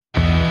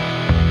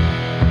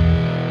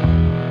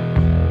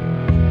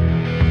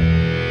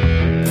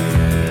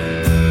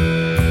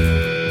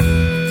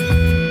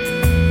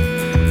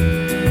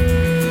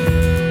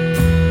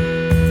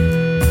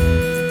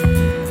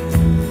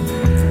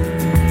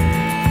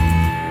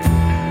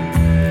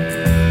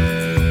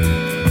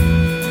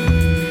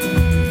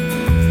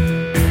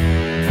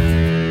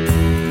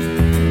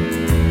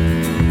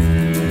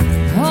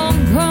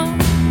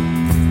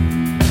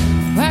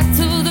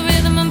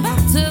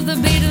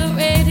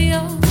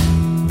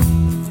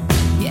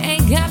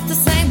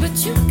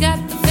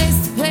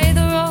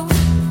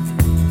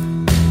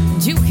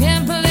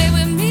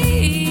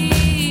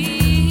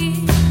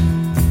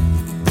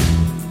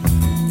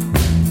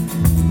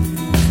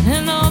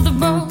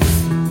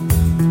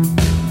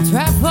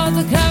Try for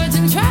the courage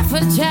and try for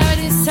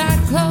charity's tight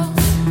clothes.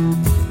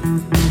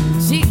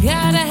 She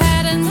got a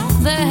hat and all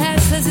the hat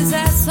says his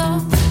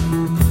asshole.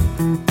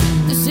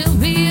 She'll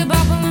be a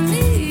bopper with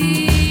me.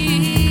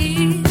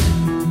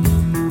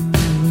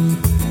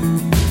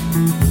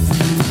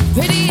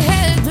 Pretty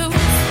hairdos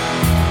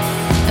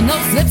and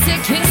those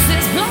lipstick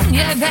kisses blown,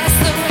 yeah, that's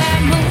the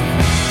right move.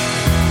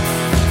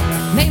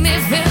 Make me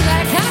feel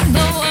like I'm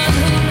the one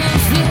who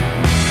moves you,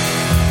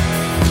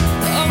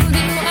 the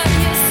only one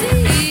you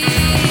see.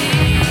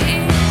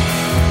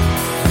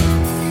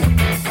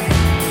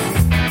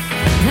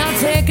 Now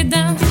take it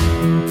down,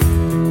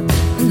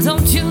 and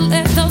don't you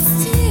let those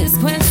tears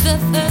quench the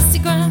thirsty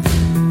ground.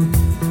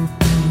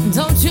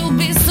 Don't you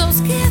be so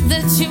scared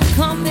that you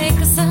can't make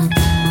a sound,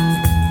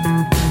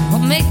 or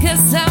make a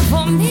sound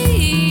for me.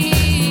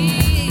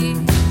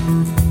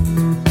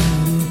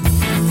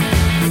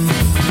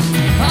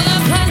 All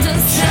up under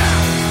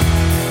sound,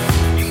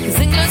 'cause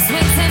in your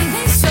swings and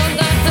they sure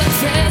love the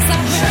chairs I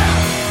bring.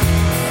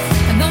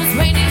 And those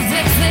rainy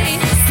days, they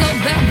ain't so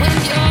bad when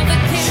you're the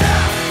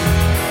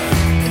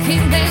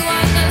king they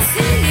wanna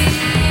see.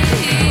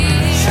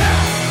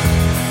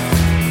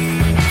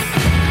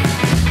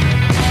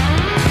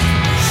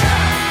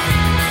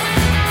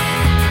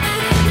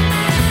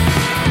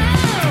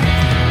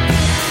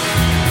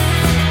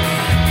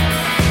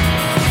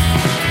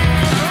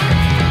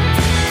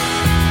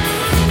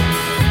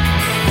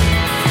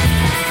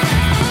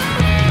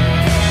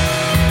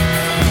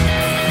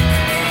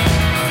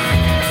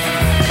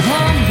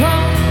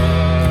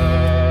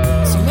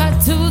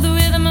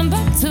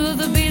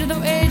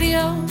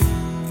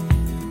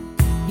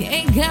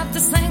 Got the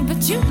slang,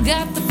 but you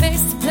got the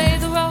face to play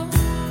the role,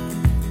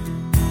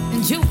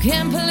 and you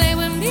can play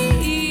with me.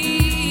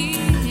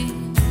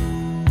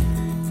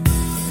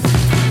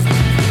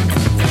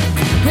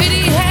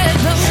 Pretty hair,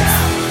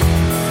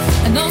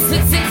 and those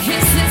lipstick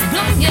kisses.